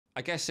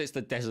I guess it's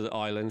the desert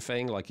island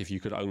thing. Like, if you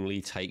could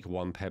only take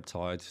one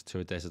peptide to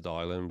a desert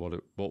island,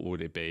 what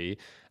would it be?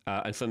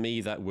 And for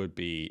me, that would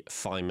be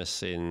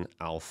Thymosin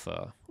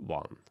Alpha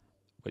 1,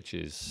 which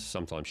is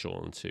sometimes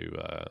shortened to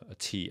a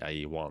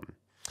TA1.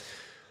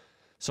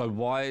 So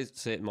why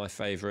is it my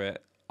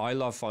favorite? I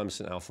love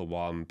Thymosin Alpha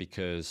 1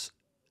 because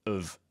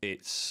of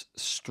its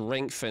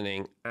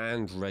strengthening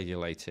and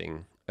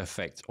regulating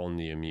effect on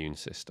the immune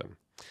system.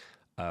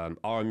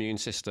 Our immune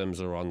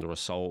systems are under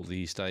assault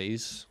these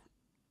days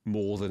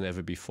more than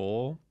ever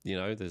before. You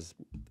know, there's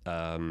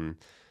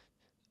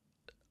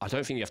I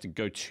don't think you have to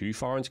go too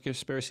far into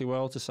conspiracy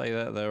world to say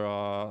that there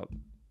are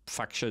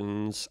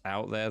factions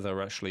out there that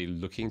are actually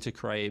looking to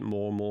create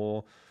more and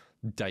more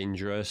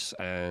dangerous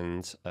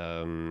and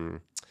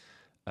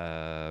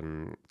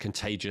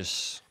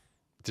contagious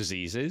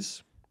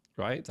diseases,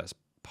 right? That's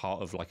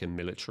part of like a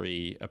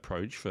military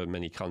approach for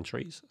many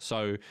countries.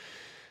 So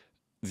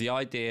the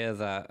idea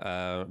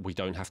that we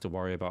don't have to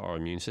worry about our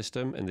immune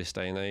system in this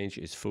day and age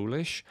is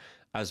foolish.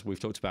 As we've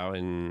talked about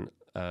in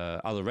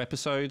other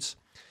episodes,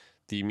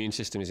 the immune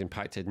system is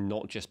impacted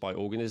not just by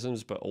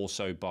organisms, but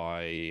also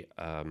by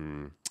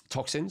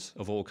toxins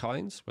of all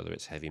kinds, whether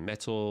it's heavy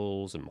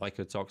metals and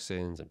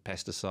mycotoxins and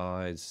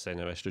pesticides,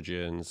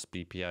 xenoestrogens,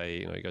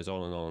 BPA, you know, it goes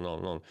on and on and on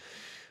and on.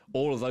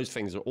 All of those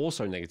things are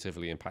also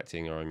negatively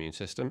impacting our immune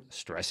system.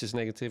 Stress is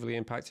negatively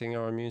impacting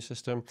our immune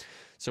system.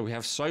 So we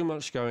have so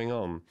much going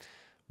on.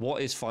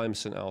 What is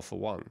Thymosin Alpha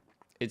 1?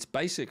 It's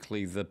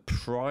basically the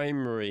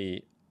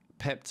primary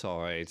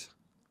peptide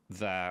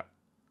that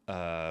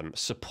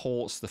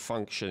supports the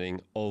functioning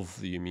of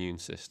the immune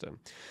system.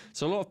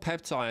 So a lot of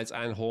peptides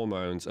and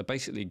hormones are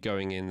basically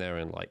going in there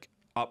and like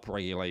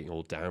upregulating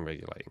or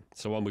downregulating.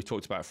 So one we've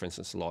talked about, for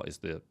instance, a lot is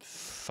the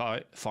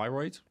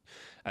thyroid.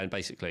 And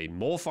basically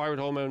more thyroid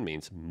hormone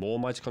means more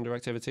mitochondrial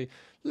activity.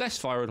 Less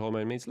thyroid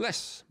hormone means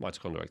less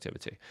mitochondrial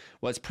activity.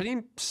 Well, it's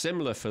pretty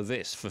similar for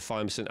this, for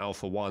Thymosin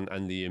Alpha 1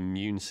 and the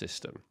immune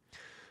system.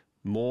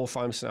 More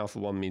Thymosin Alpha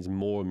 1 means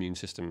more immune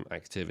system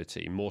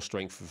activity, more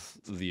strength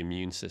of the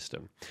immune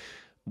system.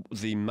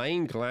 The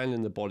main gland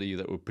in the body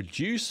that will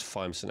produce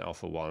Thymosin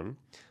Alpha 1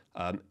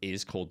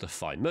 is called the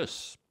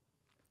thymus.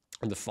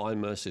 And the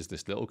thymus is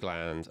this little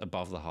gland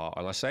above the heart.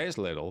 And I say it's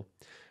little.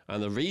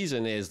 And the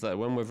reason is that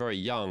when we're very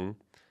young,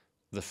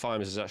 the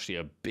thymus is actually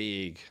a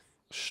big,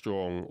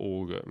 strong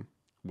organ,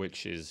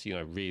 which is, you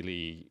know,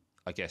 really,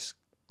 I guess,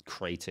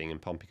 creating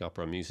and pumping up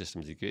our immune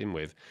system to begin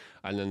with.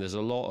 And then there's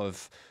a lot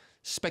of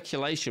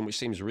speculation, which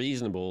seems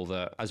reasonable,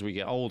 that as we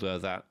get older,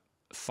 that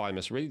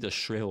thymus really does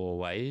shrivel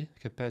away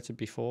compared to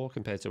before,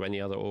 compared to any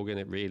other organ.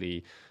 It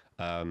really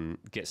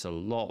gets a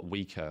lot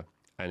weaker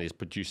and is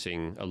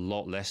producing a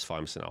lot less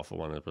Thymosin Alpha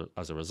 1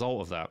 as a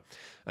result of that.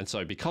 And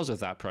so because of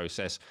that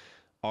process,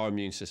 our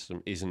immune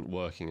system isn't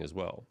working as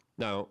well.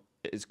 Now,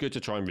 it's good to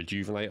try and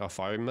rejuvenate our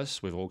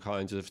thymus with all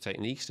kinds of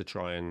techniques to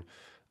try and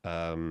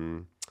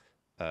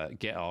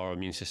get our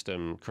immune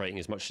system creating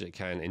as much as it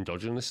can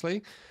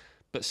endogenously.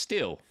 But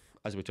still,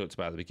 as we talked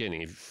about at the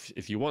beginning,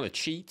 if you want to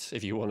cheat,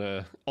 if you want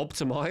to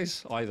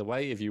optimize, either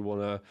way, if you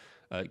want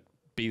to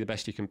be the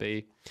best you can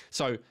be.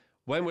 So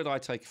when would I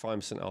take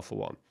Thymosin Alpha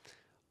 1?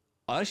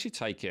 I actually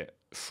take it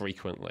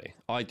frequently.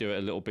 I do it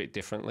a little bit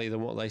differently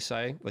than what they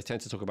say. They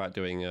tend to talk about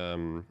doing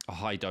a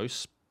high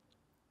dose,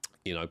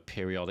 you know,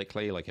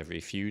 periodically, like every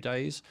few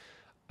days,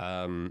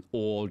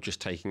 or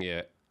just taking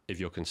it if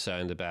you're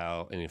concerned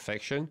about an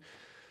infection.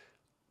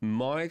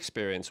 My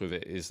experience with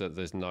it is that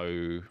there's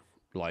no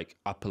like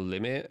upper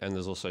limit and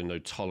there's also no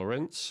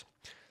tolerance.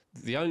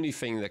 The only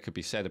thing that could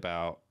be said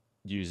about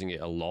using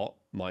it a lot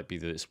might be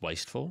that it's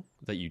wasteful,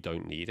 that you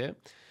don't need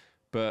it.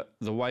 But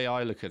the way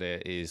I look at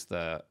it is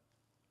that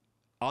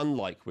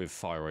unlike with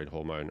thyroid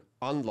hormone,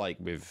 unlike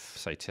with,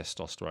 say,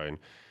 testosterone,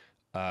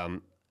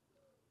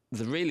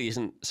 there really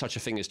isn't such a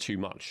thing as too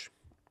much.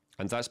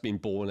 And that's been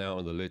borne out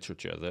in the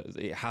literature, that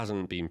it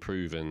hasn't been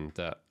proven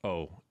that,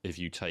 oh, if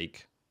you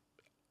take,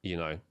 you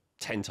know,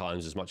 10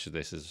 times as much of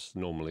this as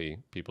normally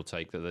people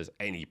take, that there's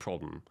any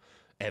problem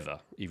ever,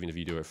 even if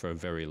you do it for a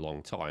very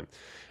long time.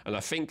 And I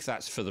think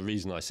that's for the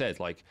reason I said,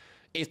 like,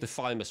 if the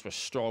thymus was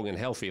strong and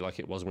healthy like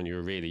it was when you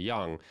were really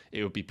young,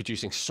 it would be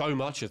producing so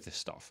much of this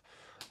stuff.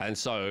 And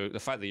so the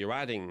fact that you're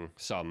adding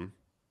some,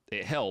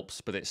 it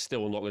helps, but it's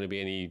still not going to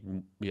be any,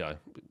 you know,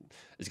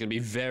 it's going to be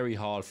very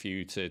hard for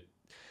you to,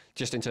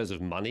 just in terms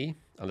of money,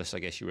 unless I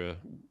guess you were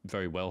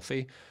very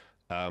wealthy,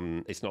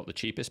 it's not the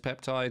cheapest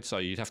peptide, so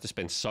you'd have to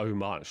spend so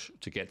much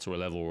to get to a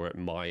level where it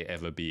might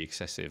ever be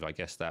excessive. I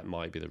guess that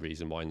might be the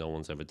reason why no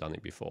one's ever done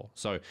it before.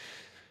 So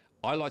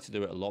I like to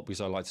do it a lot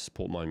because I like to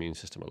support my immune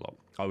system a lot.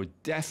 I would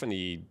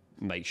definitely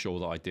make sure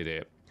that I did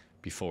it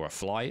before a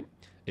flight.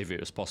 If it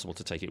was possible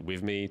to take it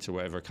with me to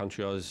wherever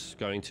country I was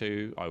going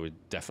to, I would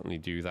definitely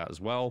do that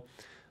as well.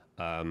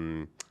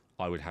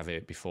 I would have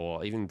it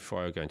even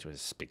before I go into a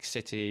big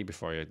city,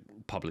 before I had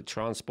public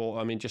transport.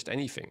 I mean, just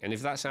anything. And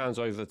if that sounds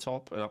over the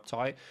top and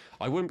uptight,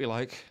 I wouldn't be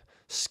like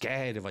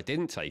scared if I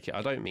didn't take it.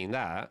 I don't mean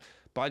that,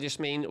 but I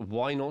just mean,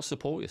 why not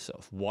support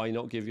yourself? Why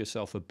not give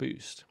yourself a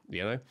boost?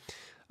 You know?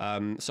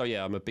 So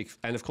yeah, I'm a big,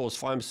 and of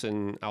course,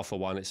 Thymosin Alpha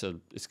 1, it's a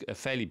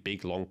fairly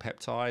big, long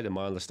peptide. And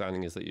my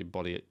understanding is that your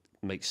body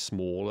makes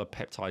smaller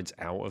peptides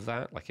out of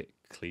that. Like it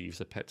cleaves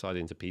the peptide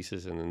into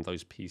pieces, and then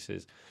those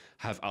pieces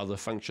have other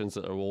functions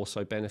that are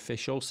also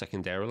beneficial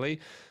secondarily.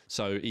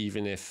 So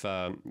even if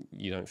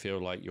you don't feel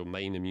like your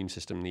main immune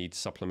system needs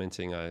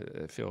supplementing, I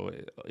feel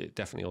it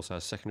definitely also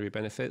has secondary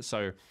benefits.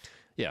 So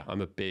yeah,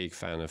 I'm a big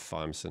fan of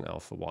Thymosin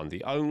Alpha 1.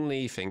 The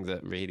only thing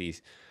that really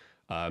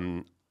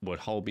would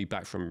hold me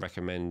back from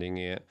recommending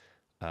it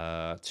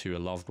to a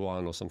loved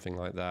one or something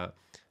like that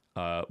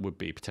would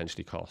be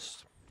potentially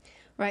cost.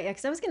 Right, yeah,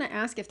 because I was going to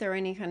ask if there are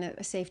any kind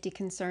of safety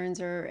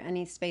concerns or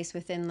any space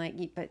within,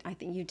 but I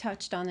think you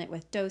touched on it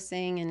with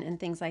dosing and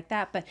things like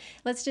that. But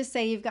let's just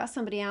say you've got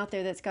somebody out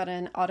there that's got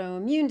an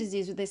autoimmune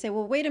disease where they say,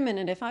 well, wait a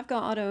minute, if I've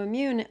got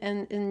autoimmune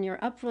and you're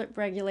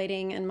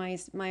upregulating and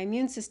my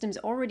immune system's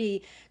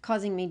already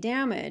causing me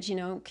damage,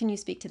 can you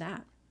speak to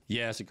that?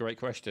 Yeah, it's a great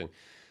question.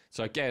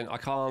 So again, I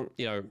can't,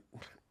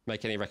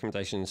 make any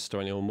recommendations to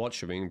anyone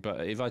watching,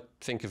 but if I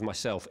think of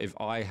myself, if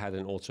I had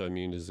an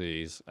autoimmune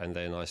disease and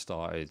then I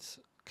started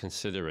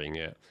considering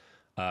it,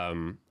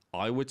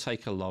 I would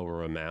take a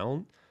lower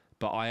amount,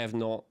 but I have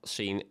not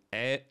seen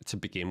to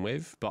begin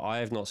with, but I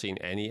have not seen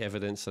any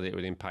evidence that it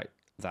would impact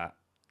that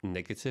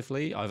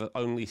negatively. I've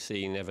only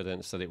seen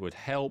evidence that it would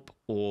help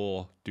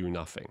or do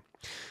nothing,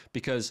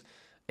 because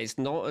it's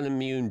not an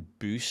immune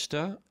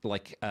booster.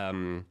 Like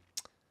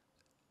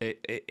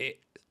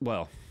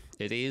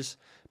it is,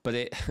 but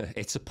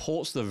it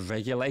supports the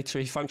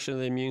regulatory function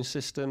of the immune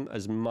system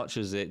as much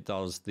as it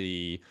does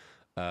the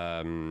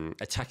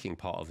attacking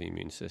part of the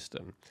immune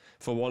system.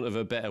 For want of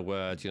a better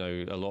word,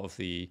 a lot of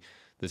the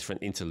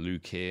different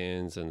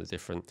interleukins and the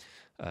different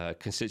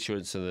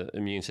constituents of the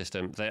immune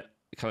system, they're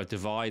kind of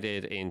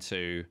divided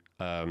into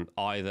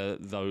either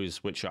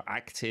those which are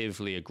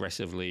actively,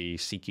 aggressively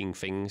seeking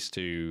things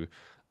to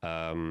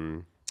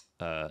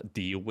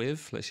deal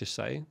with, let's just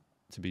say,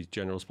 to be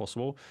general as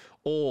possible,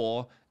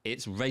 or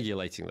it's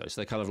regulating those.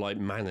 They're kind of like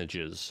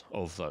managers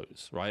of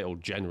those, right? Or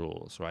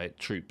generals, right?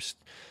 Troops.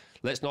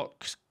 Let's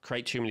not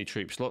create too many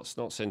troops. Let's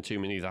not send too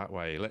many that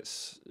way.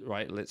 Let's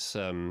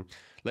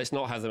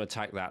not have them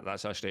attack that.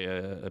 That's actually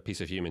a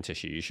piece of human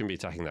tissue. You shouldn't be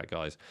attacking that,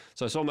 guys.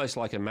 So it's almost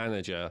like a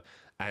manager.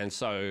 And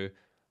so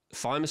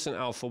Thymosin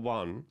Alpha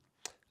 1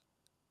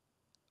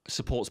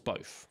 supports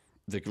both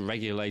the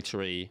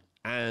regulatory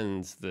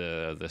and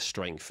the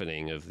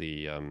strengthening of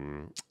the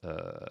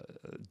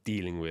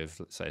dealing with,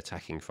 let's say,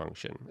 attacking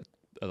function.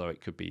 Although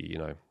it could be,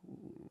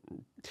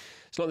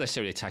 it's not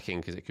necessarily attacking,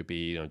 because it could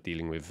be,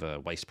 dealing with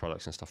waste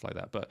products and stuff like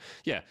that. But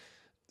yeah,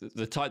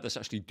 the type that's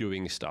actually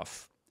doing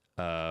stuff,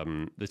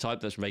 the type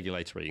that's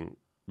regulatory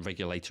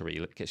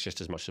gets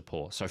just as much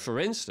support. So for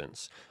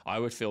instance, I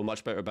would feel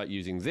much better about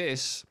using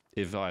this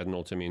if I had an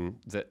autoimmune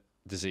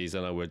disease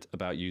than I would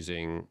about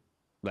using,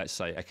 let's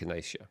say,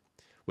 echinacea,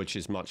 which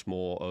is much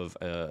more of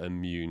an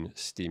immune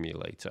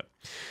stimulator.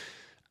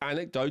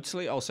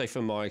 Anecdotally, I'll say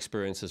from my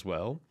experience as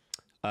well,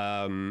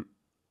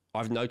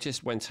 I've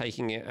noticed when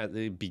taking it at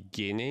the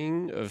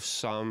beginning of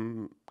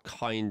some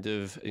kind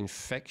of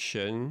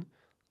infection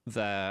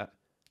that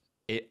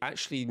it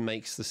actually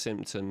makes the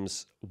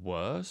symptoms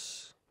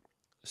worse,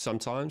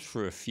 sometimes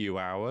for a few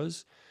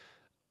hours,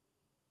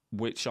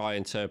 which I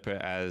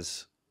interpret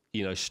as,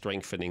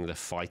 strengthening the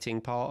fighting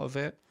part of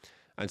it.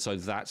 And so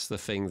that's the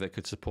thing that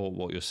could support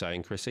what you're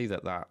saying, Chrissy,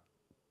 that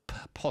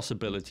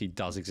possibility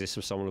does exist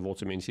with someone with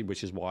autoimmunity,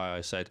 which is why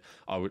I said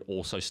I would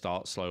also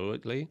start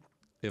slowly.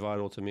 If I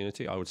had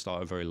autoimmunity, I would start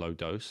at a very low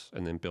dose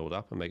and then build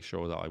up and make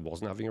sure that I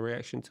wasn't having a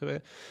reaction to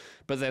it.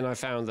 But then I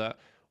found that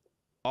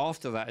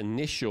after that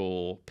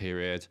initial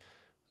period,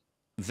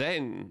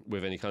 then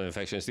with any kind of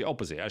infection, it's the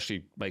opposite. It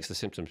actually makes the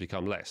symptoms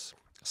become less.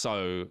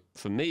 So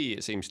for me,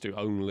 it seems to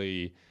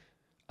only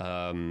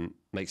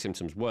make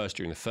symptoms worse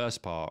during the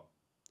first part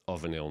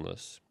of an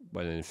illness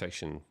when an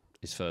infection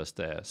is first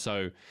there.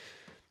 So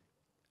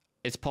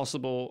it's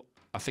possible.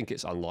 I think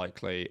it's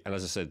unlikely. And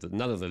as I said,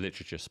 none of the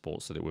literature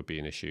supports that it would be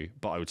an issue,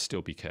 but I would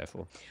still be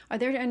careful. Are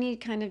there any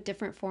kind of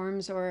different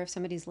forms, or if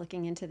somebody's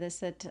looking into this,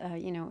 that,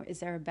 is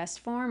there a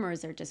best form, or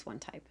is there just one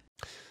type?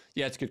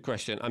 Yeah, it's a good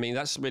question. I mean,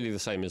 that's really the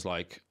same as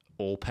like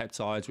all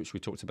peptides, which we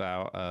talked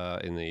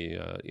about in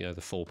the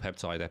full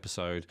peptide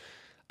episode.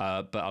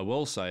 But I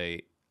will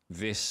say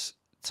this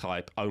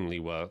type only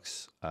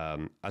works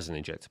as an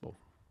injectable.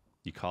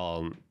 You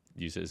can't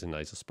use it as a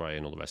nasal spray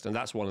and all the rest. And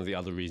that's one of the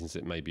other reasons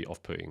it may be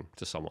off-putting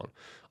to someone.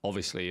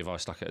 Obviously, if I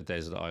was stuck at a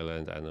desert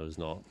island and there was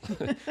not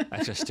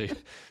access to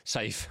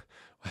safe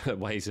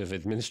ways of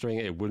administering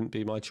it, it wouldn't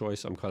be my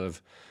choice. I'm kind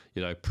of,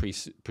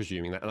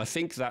 presuming that. And I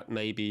think that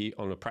maybe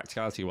on a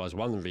practicality wise,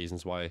 one of the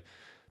reasons why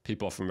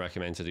people often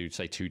recommend to do,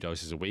 say, 2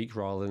 doses a week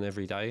rather than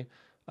every day,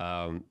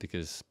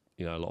 because,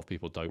 a lot of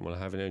people don't want to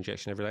have an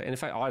injection every day. And in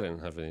fact, I don't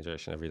have an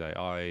injection every day.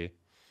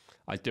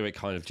 I do it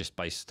kind of just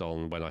based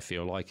on when I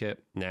feel like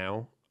it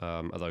now.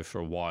 Although for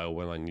a while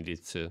when I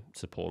needed to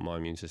support my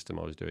immune system,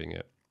 I was doing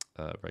it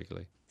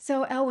regularly.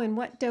 So Elwin,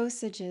 what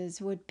dosages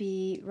would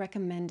be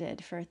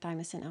recommended for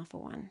Thymosin Alpha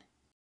 1?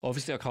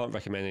 Obviously, I can't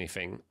recommend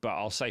anything, but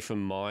I'll say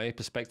from my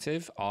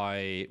perspective,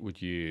 I would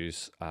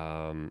use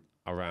around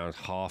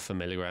 0.5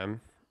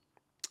 milligram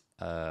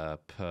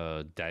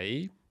per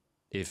day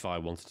if I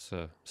wanted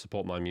to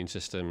support my immune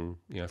system,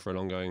 for an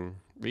ongoing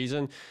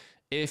reason.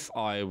 If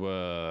I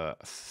were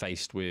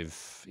faced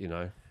with,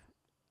 an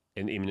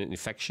imminent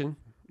infection,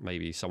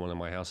 maybe someone in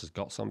my house has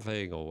got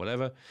something or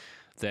whatever,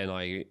 then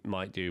I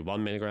might do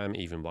 1 milligram,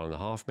 even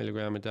 1.5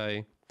 milligram a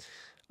day.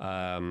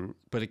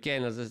 But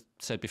again, as I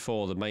said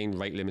before, the main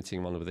rate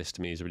limiting one of this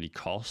to me is really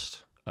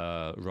cost,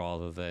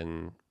 rather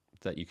than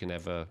that you can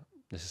ever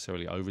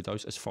necessarily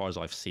overdose. As far as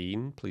I've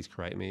seen, please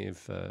correct me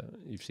if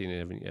you've seen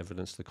any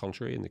evidence to the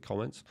contrary in the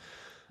comments.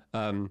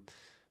 But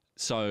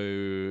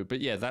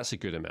yeah, that's a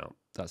good amount.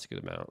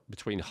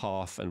 Between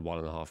 0.5 and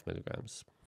 1.5 milligrams.